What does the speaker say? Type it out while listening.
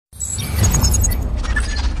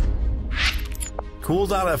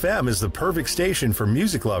Cool.fm is the perfect station for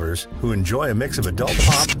music lovers who enjoy a mix of adult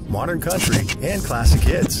pop, modern country, and classic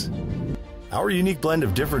hits. Our unique blend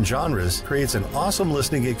of different genres creates an awesome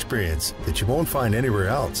listening experience that you won't find anywhere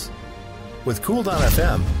else. With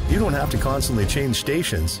Cool.fm, you don't have to constantly change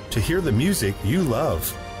stations to hear the music you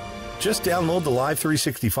love. Just download the Live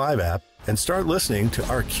 365 app and start listening to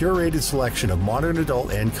our curated selection of modern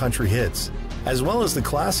adult and country hits, as well as the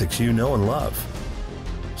classics you know and love.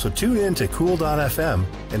 So tune in to Cool.fm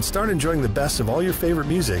and start enjoying the best of all your favorite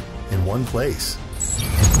music in one place.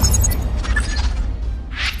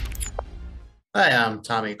 Hi, I'm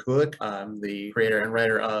Tommy Kulik. I'm the creator and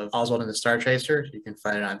writer of Oswald and the Star-Chaser. You can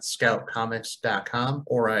find it on scoutcomics.com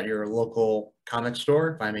or at your local comic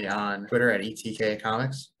store. Find me on Twitter at ETK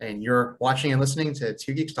Comics. And you're watching and listening to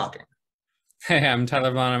Two Geeks Talking. Hey, I'm Tyler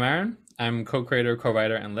Villano Maron. I'm co-creator,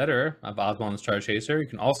 co-writer, and letterer of Oswald and the Star-Chaser. You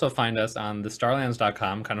can also find us on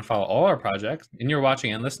thestarlands.com, kind of follow all our projects, and you're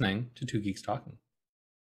watching and listening to Two Geeks Talking.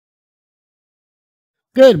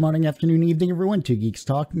 Good morning, afternoon, evening, everyone. Two Geeks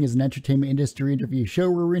Talking is an entertainment industry interview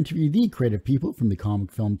show where we interview the creative people from the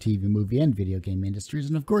comic, film, TV, movie, and video game industries.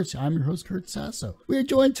 And of course, I'm your host, Kurt Sasso. We are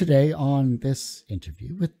joined today on this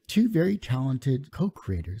interview with two very talented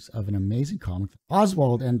co-creators of an amazing comic,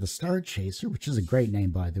 Oswald and the Star-Chaser, which is a great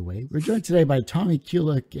name, by the way. We're joined today by Tommy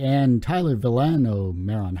Kulik and Tyler Villano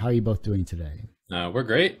Maron. How are you both doing today? We're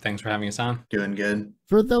great. Thanks for having us on. Doing good.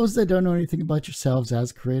 For those that don't know anything about yourselves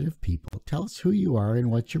as creative people, tell us who you are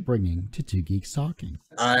and what you're bringing to Two Geeks Talking.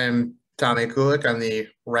 I'm Tommy Kulik. I'm the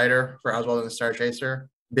writer for Oswald and the Star-Chaser.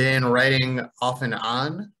 Been writing off and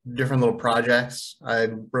on different little projects. I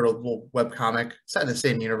wrote a little webcomic set in the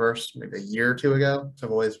same universe maybe a year or two ago. So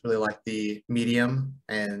I've always really liked the medium,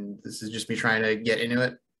 and this is just me trying to get into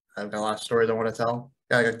it. I've got a lot of stories I want to tell.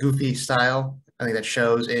 Got like a goofy style. I think that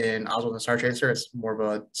shows in Oswald and the Star-Chaser. It's more of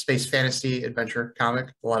a space fantasy adventure comic.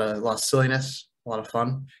 A lot of silliness, a lot of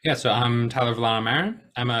fun. Yeah, so I'm Tyler Villano Maron.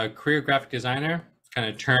 I'm a career graphic designer, kind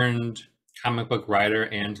of turned comic book writer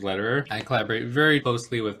and letterer. I collaborate very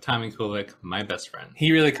closely with Tommy Kulik, my best friend.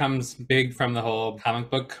 He really comes big from the whole comic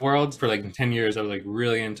book world. For like 10 years, I was like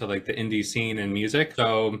really into like the indie scene and music.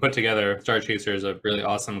 So put together, Star-Chaser is a really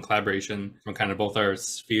awesome collaboration from kind of both our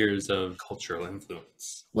spheres of cultural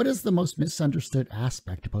influence. What is the most misunderstood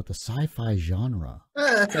aspect about the sci-fi genre?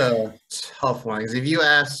 That's a tough one, because if you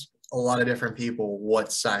ask a lot of different people what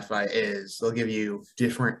sci-fi is, they'll give you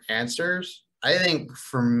different answers. I think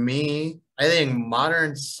for me, I think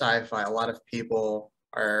modern sci-fi, a lot of people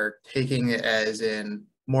are taking it as in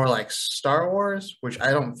more like Star Wars, which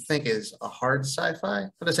I don't think is a hard sci-fi.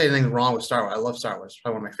 Not to say anything wrong with Star Wars. I love Star Wars. It's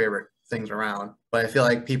probably one of my favorite things around. But I feel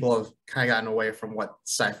like people have kind of gotten away from what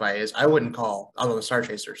sci-fi is. I wouldn't call, although the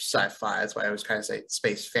Star-Chaser, sci-fi. That's why I always kind of say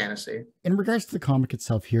space fantasy. In regards to the comic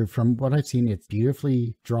itself here, from what I've seen, it's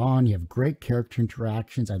beautifully drawn. You have great character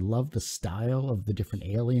interactions. I love the style of the different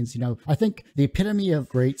aliens. You know, I think the epitome of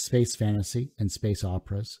great space fantasy and space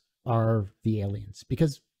operas are the aliens,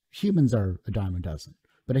 because humans are a dime a dozen.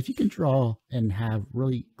 But if you can draw and have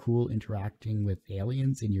really cool interacting with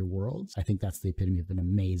aliens in your worlds, I think that's the epitome of an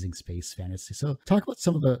amazing space fantasy. So talk about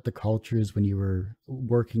some of the cultures when you were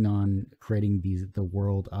working on creating the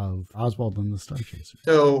world of Oswald and the Star-Chaser.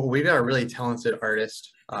 So we got a really talented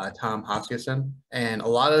artist, Tom Hoskinson, and a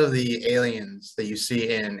lot of the aliens that you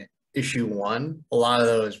see in issue 1, a lot of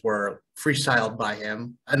those were freestyled by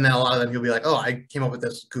him. And then a lot of them he'll be like, oh, I came up with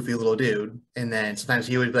this goofy little dude. And then sometimes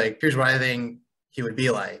he would be like, here's what I think he would be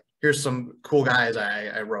like. Here's some cool guys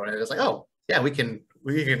I wrote. And it's like, oh, yeah, we can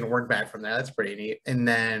work back from there. That's pretty neat. And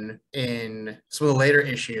then in some of the later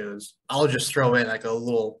issues, I'll just throw in like a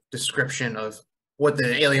little description of what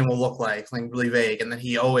the alien will look like, something really vague. And then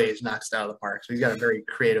he always knocks it out of the park. So he's got a very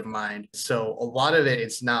creative mind. So a lot of it,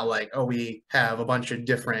 it's not like, oh, we have a bunch of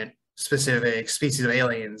different specific species of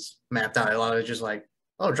aliens mapped out. A lot of it's just like,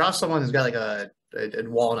 oh, draw someone who's got like a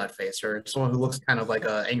walnut face, or someone who looks kind of like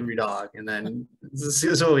an angry dog, and then this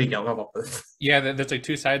is what we come up with. Yeah, there's like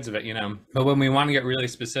two sides of it, you know. But when we want to get really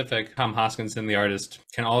specific, Tom Hoskinson, the artist,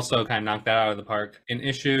 can also kind of knock that out of the park. In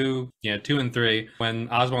issue 2 and 3, when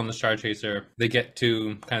Oswald and the Star-Chaser, they get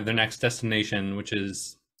to kind of their next destination, which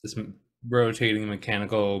is this rotating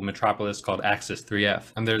mechanical metropolis called Axis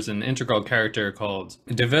 3F. And there's an integral character called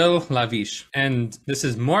Deville Laviche. And this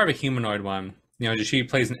is more of a humanoid one. You know, she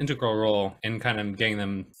plays an integral role in kind of getting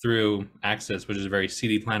them through Axis, which is a very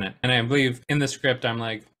seedy planet. And I believe in the script, I'm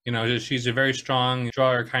like, you know, she's a very strong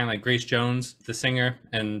drawer, kind of like Grace Jones, the singer.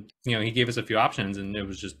 And, you know, he gave us a few options and it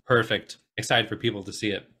was just perfect. Excited for people to see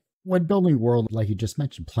it. When building world, like you just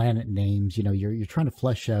mentioned, planet names, you're trying to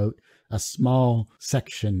flesh out a small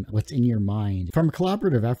section of what's in your mind. From a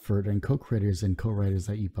collaborative effort and co-creators and co-writers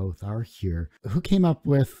that you both are here, who came up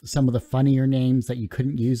with some of the funnier names that you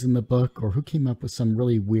couldn't use in the book, or who came up with some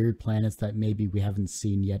really weird planets that maybe we haven't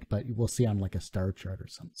seen yet, but we'll see on like a star chart or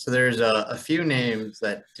something? So there's a few names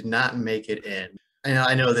that did not make it in.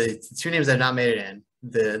 I know the two names that have not made it in.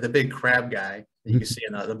 The big crab guy that you can see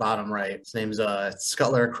in the bottom right. His name's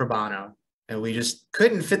Scuttler Crabano. And we just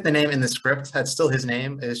couldn't fit the name in the script. That's still his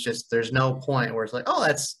name. It's just there's no point where it's like, oh,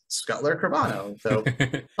 that's Scuttler Crabano. So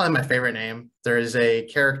probably my favorite name. There is a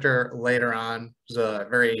character later on who's a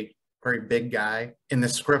very, very big guy. In the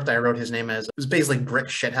script, I wrote his name as, it was basically Brick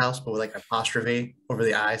Shithouse, but with like an apostrophe over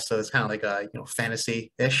the I. So it's kind of like a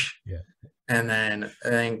fantasy-ish. Yeah. And then I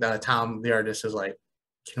think Tom, the artist, is like,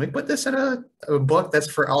 can we put this in a book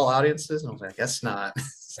that's for all audiences? And I was like, I guess not.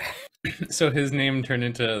 So his name turned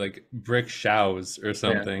into like Brick Shows or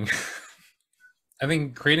something. Yeah. I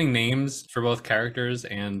think creating names for both characters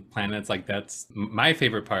and planets, like that's my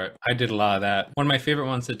favorite part. I did a lot of that. One of my favorite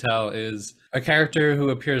ones to tell is a character who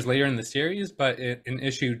appears later in the series, but in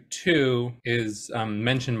issue 2 is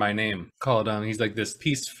mentioned by name. Called he's like this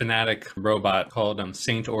peace fanatic robot called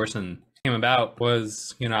Saint Orson. Came about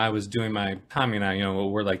was, I was doing my, Tommy and I,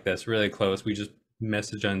 we're like this, really close. We just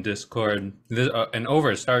message on Discord, and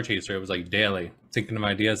over a Star-Chaser, it was like daily, thinking of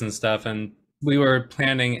ideas and stuff. And we were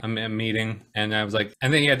planning a meeting, and I was like,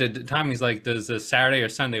 and then Tommy's like, does a Saturday or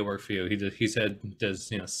Sunday work for you? He said,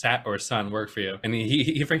 does Sat or Sun work for you? And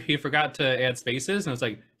he forgot to add spaces, and it was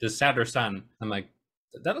like, does Sat or Sun? I'm like,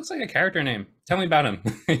 that looks like a character name. Tell me about him.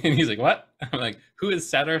 And he's like, what? I'm like, who is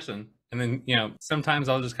Sat Orson? And then, sometimes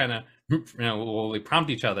I'll just kind of, we'll prompt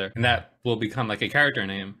each other, and that will become like a character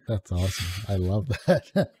name. That's awesome. I love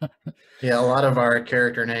that. Yeah, a lot of our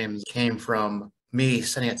character names came from me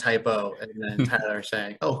sending a typo and then Tyler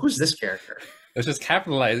saying, oh, who's this character? Let's just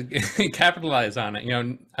capitalize on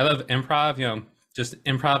it. I love improv, just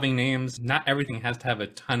improving names. Not everything has to have a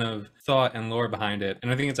ton of thought and lore behind it.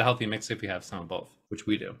 And I think it's a healthy mix if you have some of both, which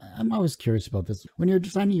we do. I'm always curious about this. When you're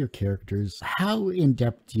designing your characters, how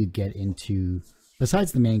in-depth do you get into,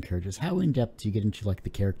 besides the main characters, how in-depth do you get into like the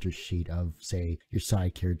character sheet of, say, your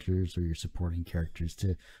side characters or your supporting characters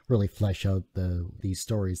to really flesh out these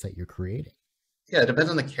stories that you're creating? Yeah, it depends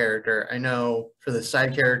on the character. I know for the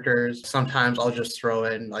side characters, sometimes I'll just throw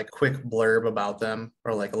in like quick blurb about them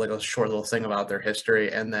or like a short little thing about their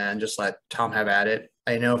history and then just let Tom have at it.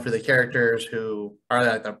 I know for the characters who are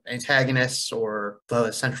like the antagonists or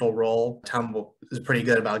the central role, Tom is pretty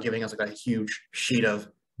good about giving us like a huge sheet of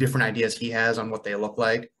different ideas he has on what they look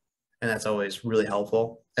like. And that's always really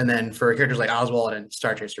helpful. And then for characters like Oswald and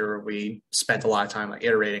Star-Chaser, we spent a lot of time like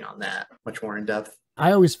iterating on that much more in depth.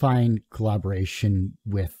 I always find collaboration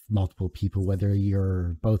with multiple people, whether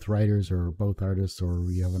you're both writers or both artists, or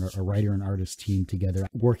you have a writer and artist team together,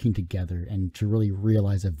 working together and to really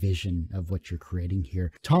realize a vision of what you're creating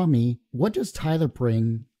here. Tommy, what does Tyler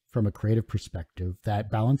bring from a creative perspective that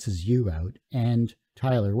balances you out? And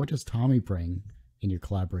Tyler, what does Tommy bring in your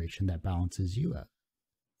collaboration that balances you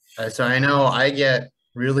out? So I know I get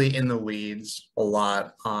really in the weeds a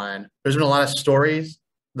lot on, there's been a lot of stories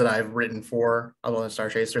that I've written for Oswald and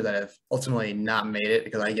Star-Chaser that have ultimately not made it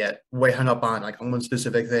because I get way hung up on like on one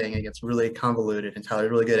specific thing. It gets really convoluted, and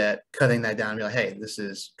Tyler's really good at cutting that down and be like, hey, this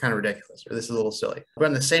is kind of ridiculous, or this is a little silly. We're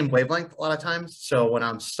on the same wavelength a lot of times. So when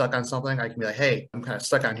I'm stuck on something, I can be like, hey, I'm kind of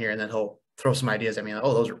stuck on here. And then he'll throw some ideas at me like,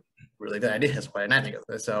 oh, those are really good ideas. Why didn't I think of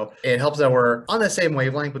this? So it helps that we're on the same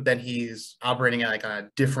wavelength, but then he's operating at like a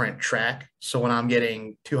different track. So when I'm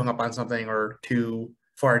getting too hung up on something or too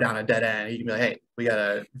far down a dead end, he can be like, hey, we got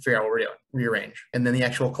to figure out what we're doing, rearrange. And then the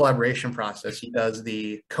actual collaboration process, he does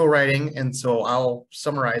the co-writing. And so I'll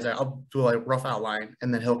summarize it. I'll do a rough outline,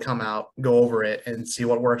 and then he'll come out, go over it and see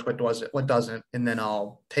what works, what doesn't. And then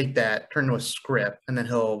I'll take that, turn to a script, and then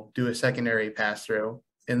he'll do a secondary pass through.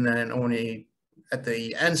 And then only at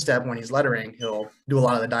the end step, when he's lettering, he'll do a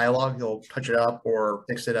lot of the dialogue. He'll touch it up or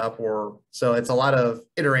fix it up, or so it's a lot of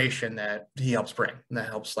iteration that he helps bring, and that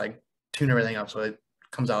helps like tune everything up so it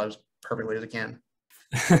comes out as perfectly as it can.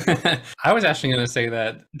 I was actually going to say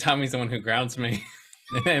that Tommy's the one who grounds me.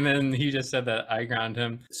 And then he just said that I ground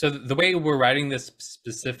him. So the way we're writing this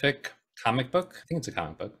specific comic book, I think it's a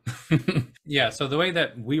comic book. Yeah, so the way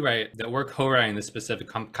that we write, that we're co-writing this specific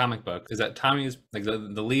comic book is that Tommy's like the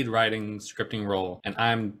lead writing, scripting role, and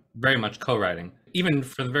I'm very much co-writing. Even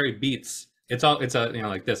for the very beats, it's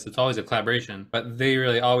like this, it's always a collaboration, but they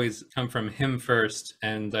really always come from him first,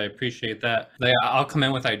 and I appreciate that. Like, I'll come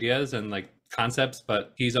in with ideas and like concepts,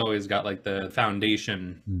 but he's always got like the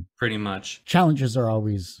foundation pretty much. Challenges are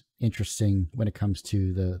always interesting when it comes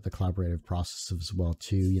to the collaborative process as well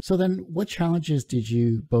too. So then what challenges did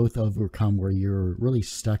you both overcome where you're really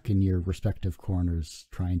stuck in your respective corners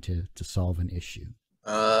trying to solve an issue?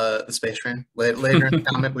 The space train. Later in the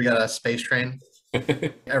comic, we got a space train.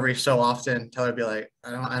 Every so often, Teller would be like,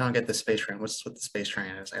 I don't get the space train. What's what the space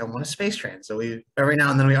train is? I want a space train. So we every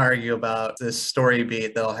now and then we argue about this story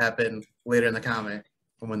beat that'll happen later in the comic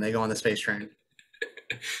when they go on the space train.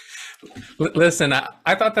 Listen,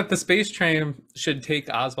 I thought that the space train should take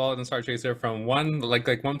Oswald and Star-Chaser from one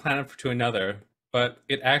one planet to another, but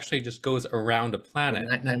it actually just goes around a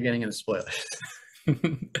planet. Not getting into spoilers.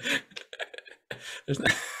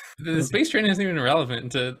 The space train isn't even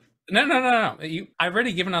relevant to. No. I've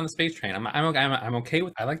already given on the space train. I'm okay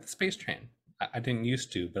with. I like the space train. I didn't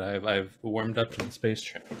used to, but I've warmed up to the space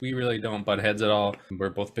train. We really don't butt heads at all. We're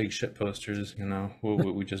both big shit posters. You know,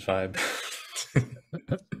 we just vibe.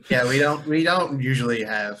 Yeah, we don't usually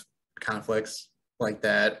have conflicts like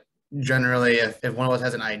that. Generally, if one of us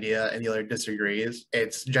has an idea and the other disagrees,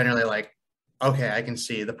 it's generally like, okay, I can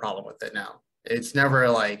see the problem with it now. It's never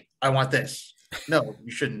like, I want this. No,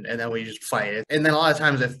 you shouldn't. And then we just fight it. And then a lot of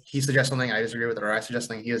times if he suggests something, I disagree with it, or I suggest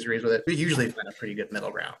something, he disagrees with it, we usually find a pretty good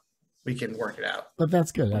middle ground. We can work it out. But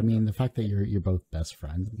that's good. I mean, the fact that you're both best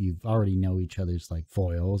friends, you already know each other's like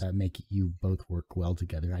foils that make you both work well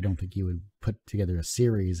together. I don't think you would put together a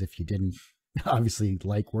series if you didn't obviously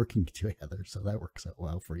like working together. So that works out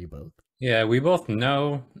well for you both. Yeah, we both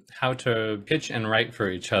know how to pitch and write for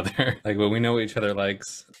each other. We know what each other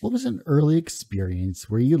likes. What was an early experience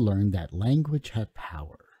where you learned that language had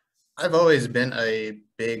power? I've always been a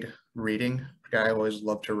big reading guy. I always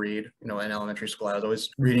loved to read. You know, in elementary school, I was always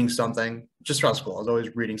reading something. Just throughout school, I was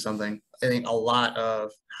always reading something. I think a lot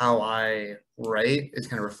of how I write is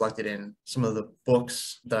kind of reflected in some of the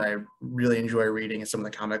books that I really enjoy reading and some of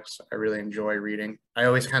the comics I really enjoy reading. I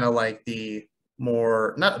always kind of like the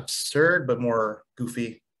more, not absurd, but more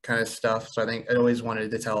goofy kind of stuff. So I think I always wanted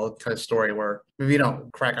to tell kind of story where maybe you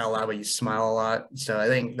don't crack out loud, but you smile a lot. So I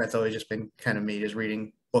think that's always just been kind of me, just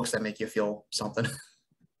reading books that make you feel something.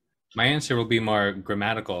 My answer will be more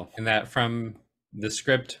grammatical in that from the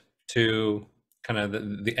script to kind of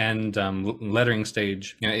the end lettering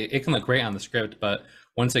stage, you know, it can look great on the script, but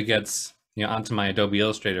once it gets, you know, onto my Adobe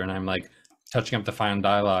Illustrator and I'm like touching up the final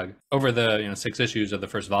dialogue over the, you know, 6 issues of the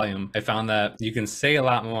first volume, I found that you can say a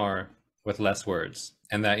lot more with less words,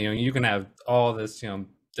 and that, you know, you can have all this, you know,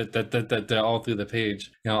 all through the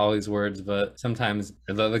page, you know, all these words, but sometimes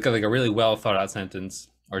like a really well thought out sentence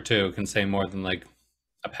or two can say more than like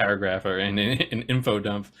a paragraph or an info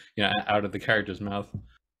dump, you know, out of the character's mouth.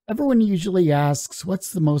 Everyone usually asks,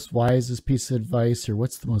 what's the most wisest piece of advice or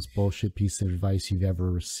what's the most bullshit piece of advice you've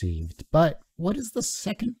ever received? But what is the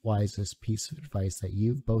second wisest piece of advice that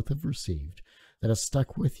you've both have received that has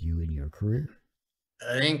stuck with you in your career?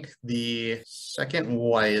 I think the second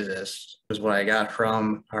wisest was what I got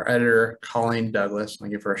from our editor, Colleen Douglas. I'll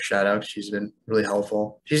give her a shout out. She's been really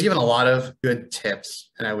helpful. She's given a lot of good tips,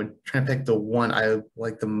 and I would try to pick the one I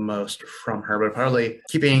like the most from her, but probably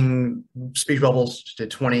keeping speech bubbles to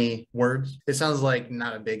 20 words. It sounds like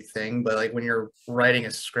not a big thing, but like when you're writing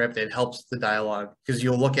a script, it helps the dialogue because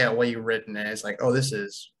you'll look at what you've written and it's like, oh, this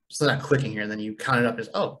is it's not clicking here. And then you count it up as,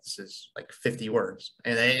 oh, this is like 50 words.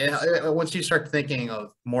 And then once you start thinking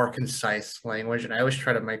of more concise language, and I always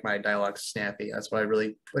try to make my dialogue snappy. That's what I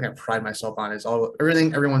really like. I pride myself on is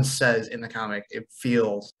everything everyone says in the comic. It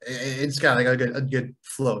feels, it's got like a good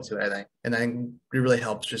flow to it, I think. And I think it really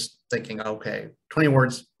helps just thinking, okay, 20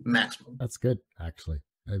 words maximum. That's good, actually.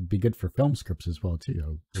 It'd be good for film scripts as well,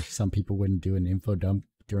 too. If some people wouldn't do an info dump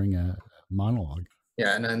during a monologue.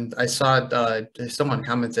 Yeah, and then I saw someone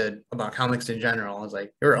commented about comics in general. I was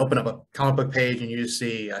like, you ever open up a comic book page and you just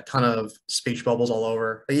see a ton of speech bubbles all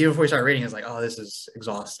over. But even before you start reading, it's like, oh, this is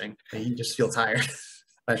exhausting. And you just feel tired.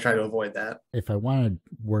 I try to avoid that. If I wanted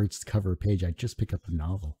words to cover a page, I'd just pick up a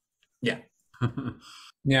novel. Yeah.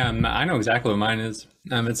 Yeah, I know exactly what mine is.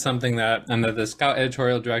 It's something that the Scout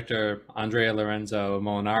editorial director, Andrea Lorenzo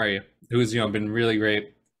Molinari, who's, you know, been really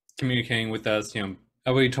great communicating with us, you know,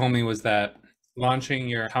 what he told me was that launching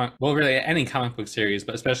your really any comic book series,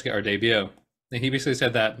 but especially our debut, he basically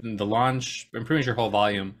said that the launch improves your whole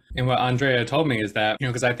volume. And what Andrea told me is that, you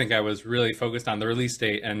know, because I think I was really focused on the release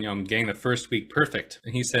date and, you know, getting the first week perfect.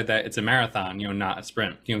 And he said that it's a marathon, you know, not a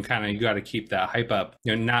sprint. You know, you got to keep that hype up,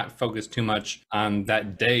 you know, not focus too much on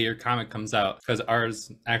that day your comic comes out, because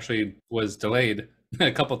ours actually was delayed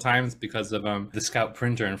a couple times because of the Scout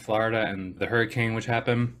printer in Florida and the hurricane which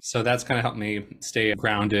happened. So that's kind of helped me stay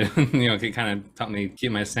grounded. It kind of helped me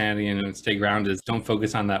keep my sanity and stay grounded. Don't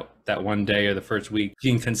focus on that one day or the first week.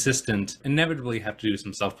 Being consistent, inevitably have to do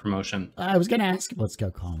some self-promotion. I was going to ask about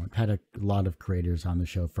Scout Comics. Had a lot of creators on the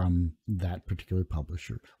show from that particular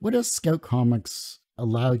publisher. What does Scout Comics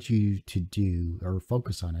allowed you to do, or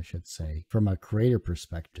focus on, I should say, from a creator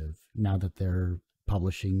perspective, now that they're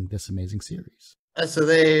publishing this amazing series? So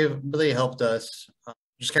they've really helped us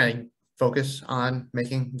just kind of focus on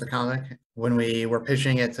making the comic. When we were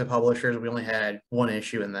pitching it to publishers, we only had one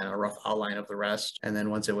issue and then a rough outline of the rest. And then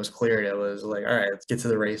once it was cleared, it was like, all right, let's get to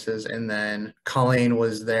the races. And then Colleen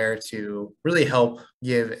was there to really help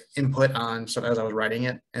give input on stuff as I was writing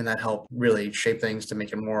it. And that helped really shape things to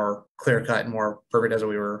make it more clear cut and more perfect as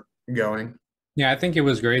we were going. Yeah, I think it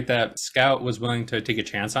was great that Scout was willing to take a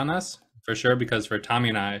chance on us, for sure, because for Tommy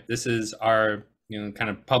and I, this is our kind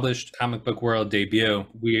of published comic book world debut.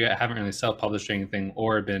 We haven't really self-published anything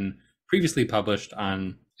or been previously published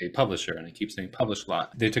on a publisher, and I keep saying published a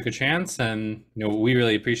lot. They took a chance, and we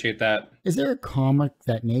really appreciate that. Is there a comic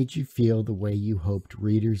that made you feel the way you hoped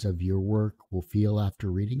readers of your work will feel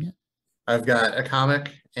after reading it? I've got a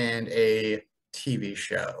comic and a TV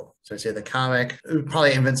show. So I say the comic,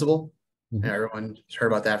 probably Invincible. Mm-hmm. Everyone's heard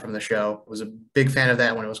about that from the show. Was a big fan of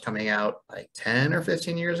that when it was coming out like 10 or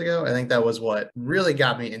 15 years ago. I think that was what really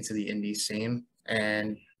got me into the indie scene.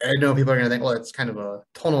 And I know people are going to think, well, it's kind of a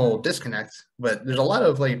tonal disconnect, but there's a lot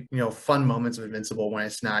of fun moments of Invincible when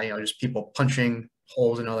it's not, just people punching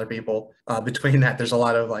holes in other people. Between that, there's a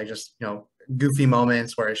lot of goofy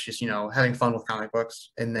moments where it's just, having fun with comic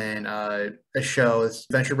books. And then a show is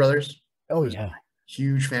Venture Brothers. Oh, yeah.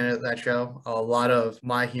 Huge fan of that show. A lot of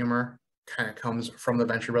my humor kind of comes from the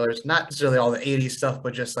Venture Brothers, not necessarily all the 80s stuff,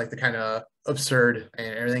 but just like the kind of absurd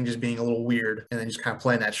and everything just being a little weird and then just kind of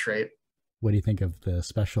playing that straight. What do you think of the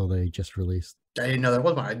special they just released? I didn't know there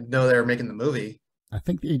was one. I know they were making the movie. I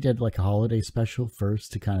think they did like a holiday special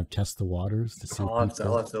first to kind of test the waters to see.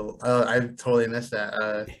 I totally missed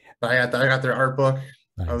that. But I got their art book.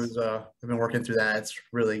 Nice. I've been working through that. It's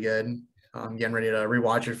really good. I'm getting ready to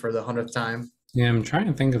rewatch it for the 100th time. Yeah, I'm trying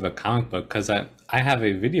to think of a comic book because I have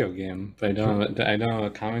a video game, but I don't have a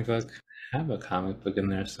comic book. I have a comic book in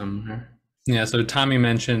there somewhere. Yeah, so Tommy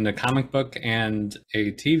mentioned a comic book and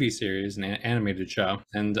a TV series, an animated show,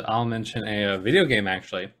 and I'll mention a video game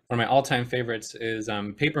actually. One of my all-time favorites is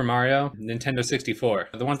Paper Mario, Nintendo 64.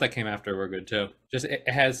 The ones that came after were good too. Just it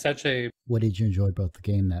has such a... What did you enjoy about the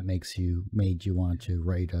game that made you want to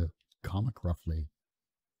write a comic roughly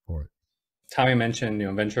for it? Tommy mentioned,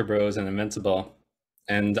 Venture Bros and Invincible,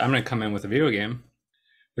 and I'm going to come in with a video game,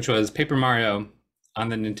 which was Paper Mario on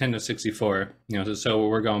the Nintendo 64. So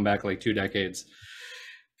we're going back like 2 decades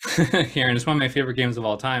here, and it's one of my favorite games of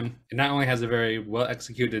all time. It not only has a very well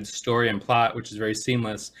executed story and plot, which is very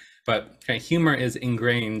seamless, but kind of humor is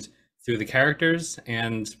ingrained through the characters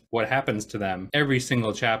and what happens to them every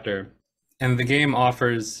single chapter. And the game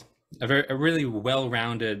offers a really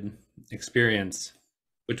well-rounded experience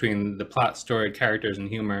between the plot, story, characters, and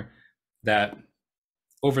humor that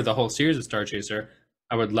over the whole series of Star-Chaser,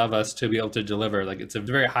 I would love us to be able to deliver. Like, it's a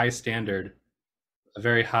very high standard, a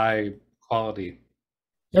very high quality.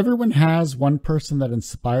 Everyone has one person that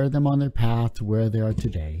inspired them on their path to where they are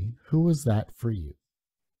today. Who was that for you?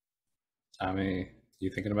 Tommy,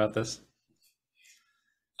 you thinking about this?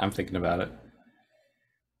 I'm thinking about it.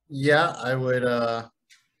 Yeah, I would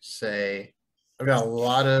say I've got a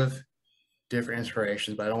lot of different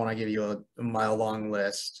inspirations, but I don't want to give you a mile-long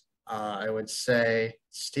list. I would say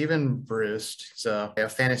Stephen Bruce. He's a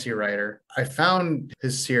fantasy writer. I found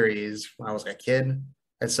his series when I was a kid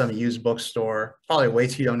at some used bookstore, probably way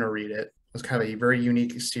too young to read it. It was kind of a very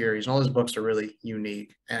unique series, and all his books are really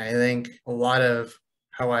unique. And I think a lot of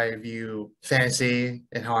how I view fantasy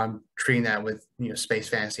and how I'm treating that with space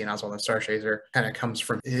fantasy and Oswald the Star-Chaser kind of comes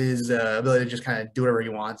from his ability to just kind of do whatever he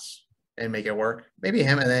wants and make it work. Maybe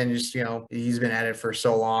him, and then just he's been at it for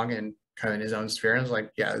so long and kind of in his own sphere. And I was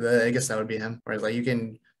like, yeah, I guess that would be him. Whereas like you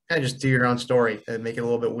can kind of just do your own story and make it a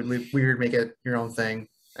little bit weird, make it your own thing,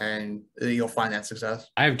 and you'll find that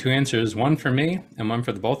success. I have 2 answers, one for me and one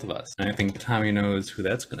for the both of us. And I think Tommy knows who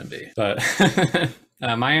that's going to be. But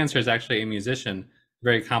my answer is actually a musician,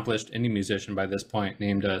 very accomplished indie musician by this point,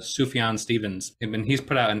 named Sufjan Stevens. And he's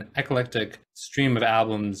put out an eclectic stream of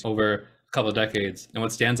albums over a couple of decades. And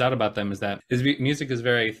what stands out about them is that his music is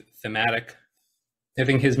very thematic. I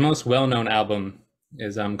think his most well-known album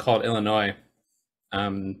is called Illinois,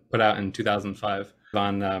 put out in 2005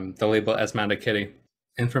 on the label Asthmatic Kitty.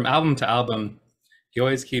 And from album to album, he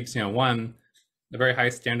always keeps, one, a very high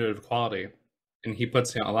standard of quality. and he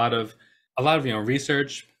puts a lot of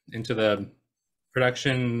research into the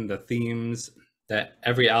production, the themes. That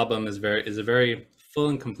every album is a very full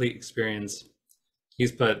and complete experience.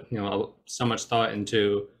 He's put so much thought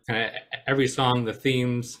into kind of every song, the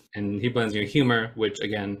themes, and he blends humor, which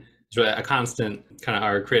again is really a constant kind of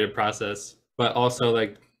our creative process, but also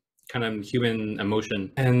like kind of human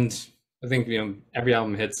emotion. And I think every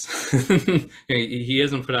album hits. He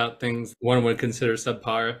hasn't put out things one would consider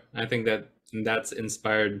subpar. I think that's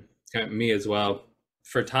inspired kind of me as well.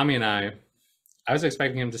 For Tommy and I was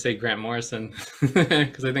expecting him to say Grant Morrison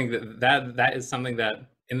because I think that is something that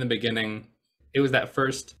in the beginning, it was the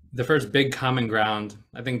first big common ground.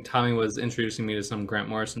 I think Tommy was introducing me to some Grant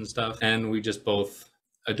Morrison stuff, and we just both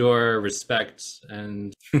adore, respect,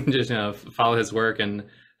 and just follow his work. And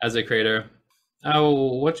as a creator,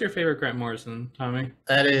 what's your favorite Grant Morrison, Tommy?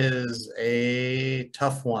 That is a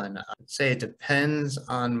tough one. I'd say it depends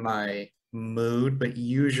on my mood, but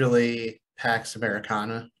usually Pax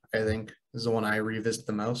Americana, I think, is the one I revisit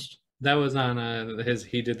the most. That was on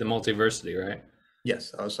he did the Multiversity, right?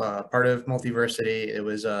 Yes, I was part of Multiversity. It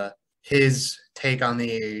was his take on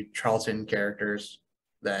the Charlton characters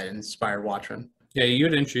that inspired Watchmen. Yeah, you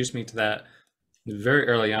had introduced me to that very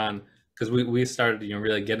early on because we started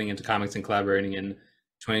really getting into comics and collaborating in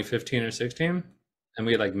 2015 or 16, and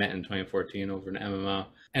we had met in 2014 over an MMO.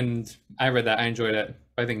 And I read that, I enjoyed it.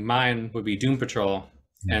 But I think mine would be Doom Patrol,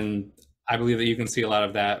 and I believe that you can see a lot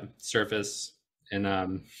of that surface in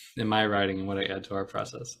my writing and what I add to our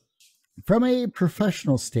process. From a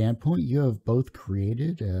professional standpoint, you have both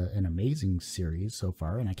created an amazing series so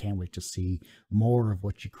far, and I can't wait to see more of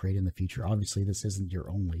what you create in the future. Obviously, this isn't your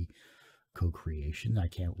only co-creation. I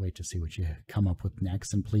can't wait to see what you come up with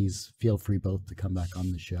next, and please feel free both to come back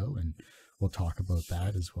on the show, and we'll talk about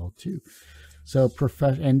that as well, too. So,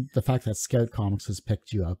 and the fact that Scout Comics has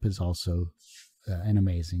picked you up is also an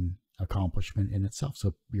amazing accomplishment in itself.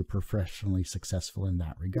 So you're professionally successful in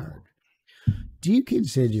that regard. Do you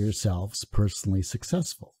consider yourselves personally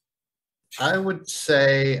successful? I would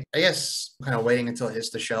say, I guess, kind of waiting until it hits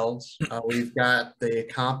the shelves. We've got the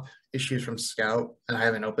comp issues from Scout, and I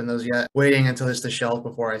haven't opened those yet. Waiting until it hits the shelves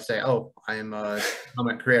before I say, "Oh, I'm a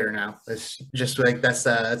creator now." It's just like that's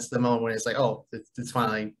the moment when it's like, "Oh, it's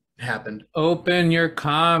finally happened." Open your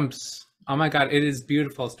comps. Oh my God, it is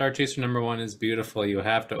beautiful. Star-Chaser #1 is beautiful. You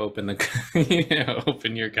have to open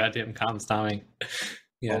open your goddamn comps, Tommy.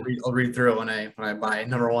 Yeah, I'll read through it when I buy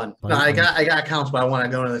 #1. No, I got accounts, but I want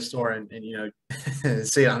to go to the store and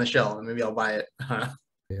see it on the shelf, and maybe I'll buy it.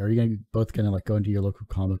 Are you both gonna go into your local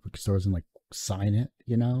comic book stores and sign it,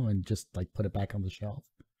 and just put it back on the shelf?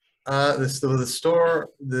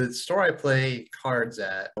 The store I play cards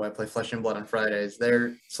at, I play Flesh and Blood on Fridays.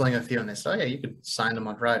 They're selling a few, and they say, "Oh yeah, you could sign them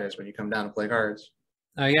on Fridays when you come down to play cards."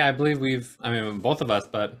 Yeah, I believe both of us,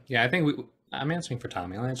 but yeah, I think I'm answering for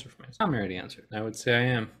Tommy. I'll answer for myself. Tommy already answered. I would say I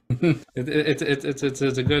am.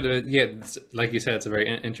 It's a good, like you said, it's a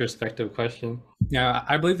very introspective question. Yeah,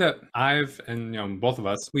 I believe that both of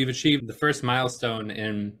us, we've achieved the first milestone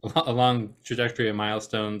in a long trajectory of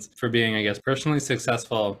milestones for being, I guess, personally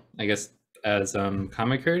successful, I guess, as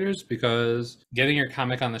comic creators, because getting your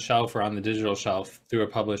comic on the shelf or on the digital shelf through a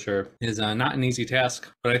publisher is not an easy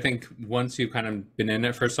task. But I think once you've kind of been in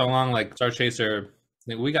it for so long, like Star-Chaser,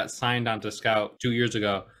 we got signed onto Scout 2 years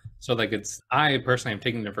ago, so I personally am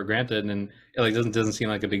taking it for granted, and it doesn't seem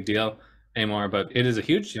like a big deal anymore. But it is a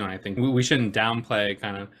huge deal. I think we shouldn't downplay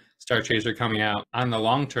kind of Star-Chaser coming out on the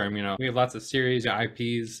long term. We have lots of series,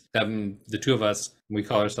 IPs that the two of us, we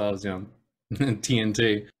call ourselves,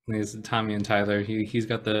 TNT. It's Tommy and Tyler. He's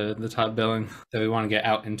got the top billing that we want to get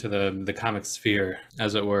out into the comic sphere,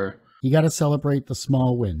 as it were. You got to celebrate the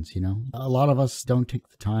small wins, A lot of us don't take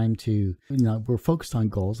the time to, we're focused on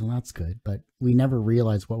goals, and that's good, but we never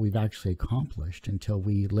realize what we've actually accomplished until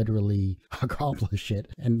we literally accomplish it.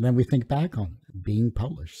 And then we think back on it. Being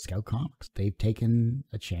published, Scout Comics, they've taken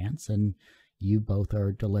a chance, and you both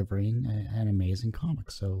are delivering an amazing comic.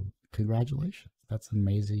 So congratulations. That's an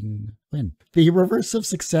amazing win. The reverse of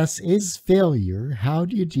success is failure. How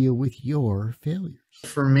do you deal with your failures?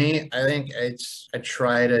 For me, I think I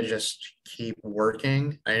try to just keep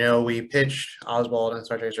working. I know we pitched Oswald and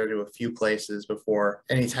Star-Chaser to a few places before.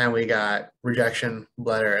 Anytime we got rejection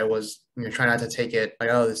letter, it was try not to take it like,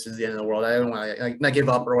 oh, this is the end of the world. I don't want to not give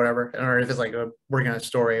up or whatever. Or if it's working on a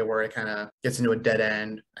story where it kind of gets into a dead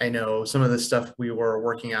end. I know some of the stuff we were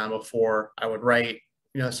working on before, I would write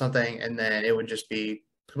something, and then it would just be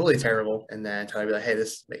completely terrible, and then try to be like, hey,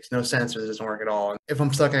 this makes no sense, or this doesn't work at all. And if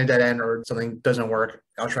I'm stuck in a dead end or something doesn't work,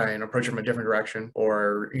 I'll try and approach it from a different direction,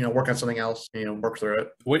 or work on something else, work through it.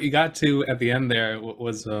 What you got to at the end there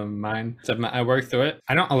was mine. So I worked through it.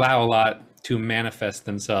 I don't allow a lot to manifest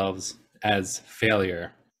themselves as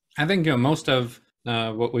failure. I think most of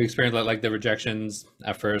what we experienced, like the rejections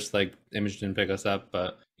at first, like Image didn't pick us up,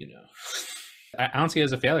 but I don't see it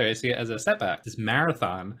as a failure. I see it as a setback. This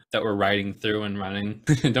marathon that we're riding through and running.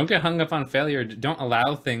 Don't get hung up on failure. Don't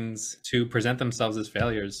allow things to present themselves as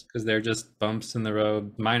failures, because they're just bumps in the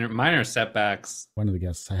road, minor setbacks. One of the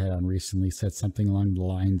guests I had on recently said something along the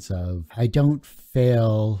lines of, I don't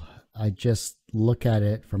fail, I just look at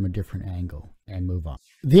it from a different angle and move on.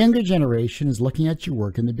 The younger generation is looking at your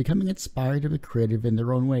work and they're becoming inspired to be creative in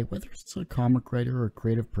their own way, whether it's a comic writer or a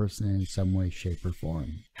creative person in some way, shape, or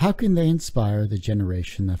form. How can they inspire the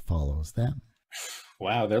generation that follows them?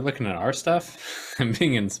 Wow, they're looking at our stuff and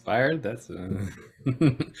being inspired. That's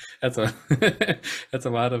that's a that's a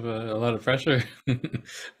lot of pressure.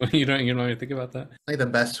 When you don't even think about that. I think the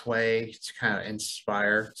best way to kind of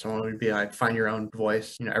inspire someone would be like, find your own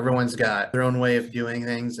voice. Everyone's got their own way of doing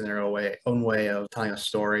things and their own way of telling a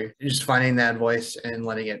story. Just finding that voice and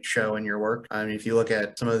letting it show in your work. I mean, if you look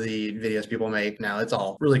at some of the videos people make now, it's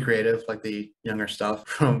all really creative, like the younger stuff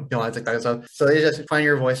from TikTok and stuff. So they just find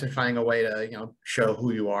your voice and finding a way to show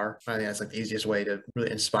who you are. I think that's like the easiest way to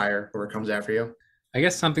really inspire whoever comes after you. I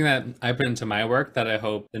guess something that I put into my work that I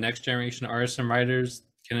hope the next generation of artists and writers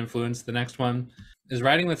can influence the next one is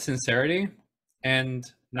writing with sincerity and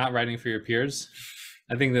not writing for your peers.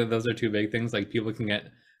 I think that those are two big things. Like, people can get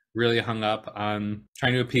really hung up on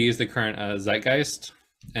trying to appease the current zeitgeist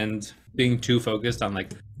and being too focused on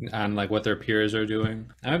what their peers are doing.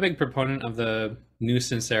 I'm a big proponent of the new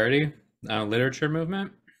sincerity literature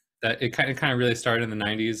movement. That it kind of really started in the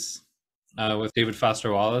 90s with David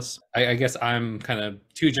Foster Wallace. I guess I'm kind of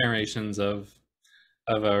two generations of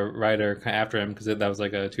a writer kind of after him, because that was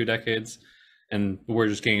like 2 decades, and we're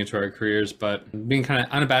just getting into our careers. But being kind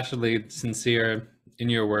of unabashedly sincere in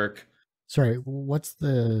your work. Sorry, what's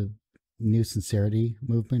the new sincerity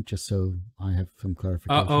movement? Just so I have some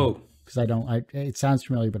clarification. Because it sounds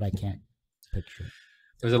familiar, but I can't picture it.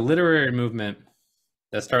 There's a literary movement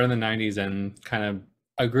that started in the 90s, and kind of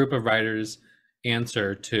a group of writers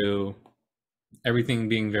answer to everything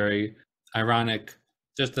being very ironic,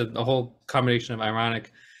 just a whole combination of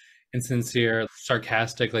ironic and sincere,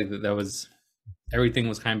 sarcastic, like that was, everything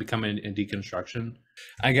was kind of becoming a deconstruction.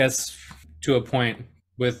 I guess to a point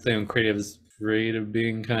with the creatives afraid of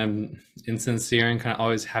being kind of insincere and kind of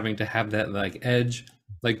always having to have that like edge.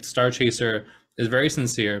 Like Star-Chaser is very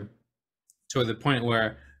sincere to the point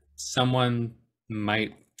where someone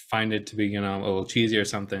might find it to be, a little cheesy or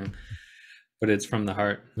something, but it's from the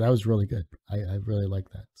heart. That was really good. I really like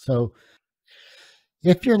that. So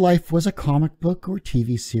if your life was a comic book or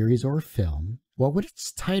TV series or film, what would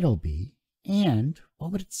its title be? And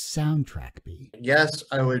what would its soundtrack be? Yes,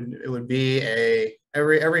 it would be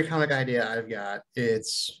every comic idea I've got.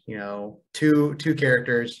 It's, two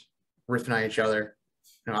characters riffing on each other.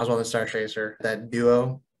 Oswald and Star-Chaser, that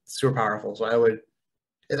duo, super powerful. So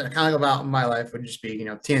it's kind of about my life would just be,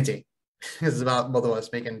 TNT. It's about both of us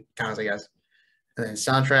making comics, I guess. And then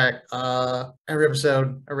soundtrack, every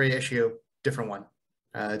episode, every issue, different one.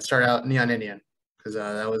 It started out Neon Indian, because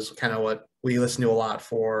that was kind of what we listened to a lot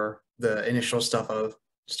for the initial stuff of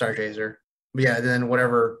Star-Chaser. But yeah, then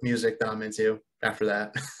whatever music that I'm into after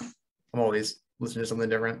that, I'm always listening to something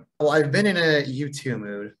different. Well, I've been in a U2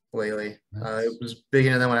 mood lately. Nice. It was big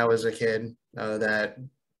into them when I was a kid. That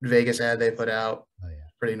Vegas ad they put out,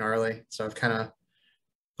 pretty gnarly. So I've kind of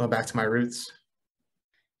gone back to my roots.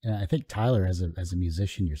 And I think Tyler, as a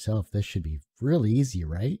musician yourself, this should be really easy,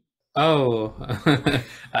 right? Oh,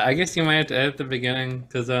 I guess you might have to edit the beginning,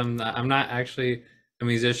 because I'm not actually a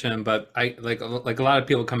musician, but I like a lot of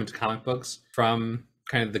people come into comic books from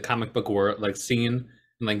kind of the comic book world, like scene,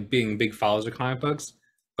 and like being big followers of comic books.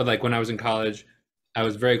 But like when I was in college, I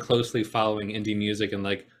was very closely following indie music and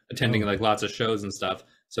like attending like lots of shows and stuff.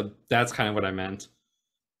 So that's kind of what I meant.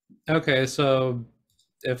 Okay, so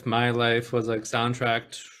if my life was like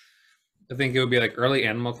soundtracked, I think it would be like early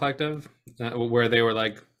Animal Collective, where they were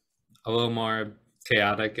like a little more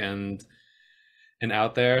chaotic and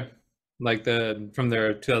out there, like from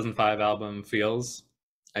their 2005 album Feels.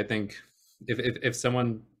 I think if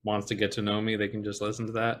someone wants to get to know me, they can just listen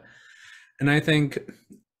to that. And I think,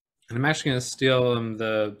 and I'm actually going to steal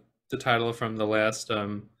the title from the last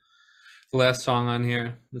song on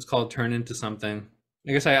here. It's called Turn Into Something.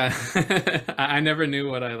 I guess I never knew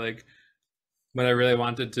what I really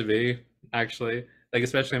wanted to be, actually, like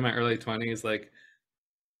especially in my early 20s. Like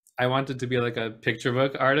I wanted to be like a picture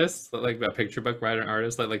book artist, like a picture book writer and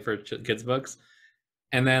artist, like for kids books.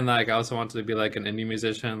 And then like I also wanted to be like an indie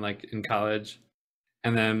musician, like in college.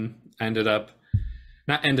 And then I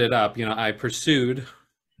I pursued,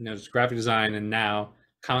 just graphic design and now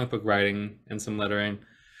comic book writing and some lettering.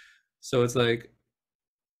 So it's like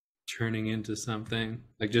turning into something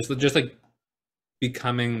like just like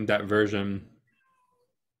becoming that version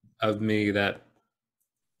of me that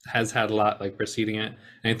has had a lot like preceding it.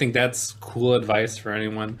 And I think that's cool advice for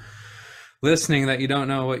anyone listening, that you don't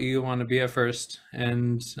know what you want to be at first,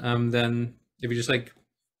 and then if you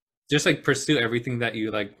just pursue everything that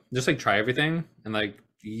you like, just like try everything, and like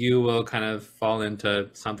you will kind of fall into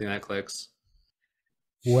something that clicks.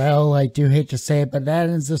 Well, I do hate to say it, but that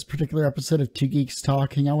ends this particular episode of Two Geeks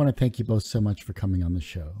Talking. I want to thank you both so much for coming on the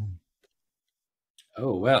show.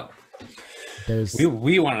 Oh, well,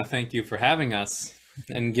 we want to thank you for having us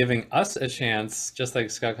and giving us a chance, just like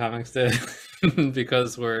Scott Comics did,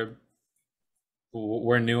 because we're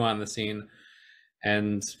new on the scene,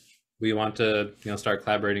 and we want to start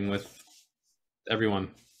collaborating with everyone.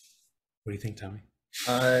 What do you think, Tommy?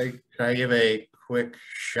 Can I give a quick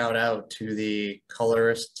shout out to the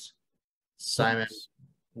colorist Simon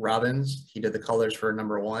Robbins? He did the colors for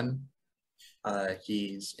 #1.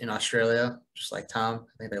 He's in Australia, just like Tom.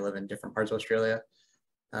 I think they live in different parts of Australia,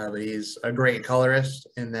 but he's a great colorist.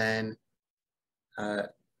 And then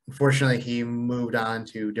unfortunately, he moved on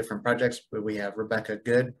to different projects, but we have Rebecca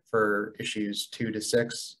Good for issues 2 to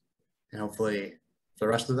 6, and hopefully the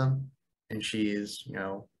rest of them. And she's,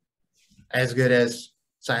 as good as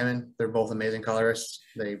Simon. They're both amazing colorists.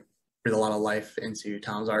 They breathe a lot of life into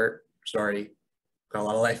Tom's art. It's already got a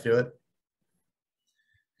lot of life to it.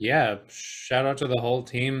 Yeah, shout out to the whole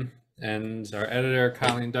team and our editor,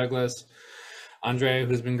 Colleen Douglas, Andre,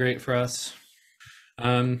 who's been great for us.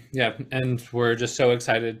 Yeah, and we're just so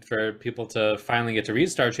excited for people to finally get to read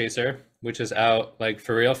Star-Chaser, which is out like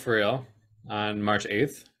for real on March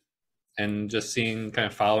 8th, and just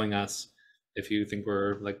following us if you think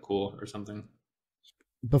we're like cool or something.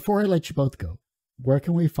 Before I let you both go, where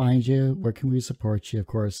can we find you? Where can we support you? Of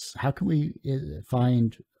course, how can we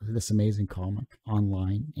find this amazing comic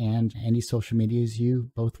online, and any social medias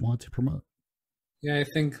you both want to promote? Yeah, I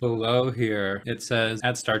think below here it says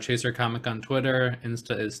 @Star-Chaser Comic on Twitter.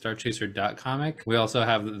 Insta is starchaser.comic. We also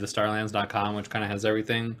have the starlands.com, which kind of has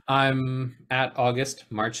everything. I'm at August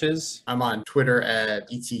Marches. I'm on Twitter at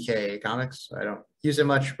ETK Comics. I don't use it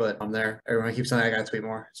much, but I'm there. Everyone keeps saying I gotta tweet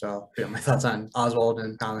more, so my thoughts on Oswald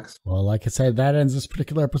and comics. Well, like I said, that ends this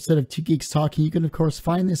particular episode of Two Geeks Talking. You can, of course,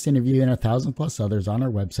 find this interview and 1,000+ others on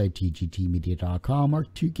our website, tgtmedia.com or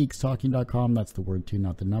twogeekstalking.com. That's the word 2,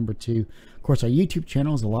 not the number 2. Of course, our YouTube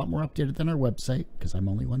channel is a lot more updated than our website, because I'm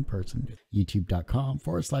only one person.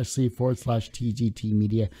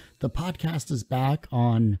 youtube.com/c/tgtmedia. The podcast is back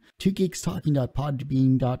on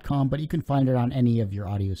twogeekstalking.podbean.com, but you can find it on any of your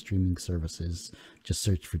audio streaming services. Just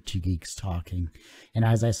search for Two Geeks Talking. And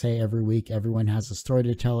as I say every week, everyone has a story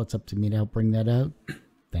to tell. It's up to me to help bring that out.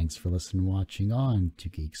 Thanks for listening and watching on Two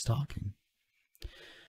Geeks Talking.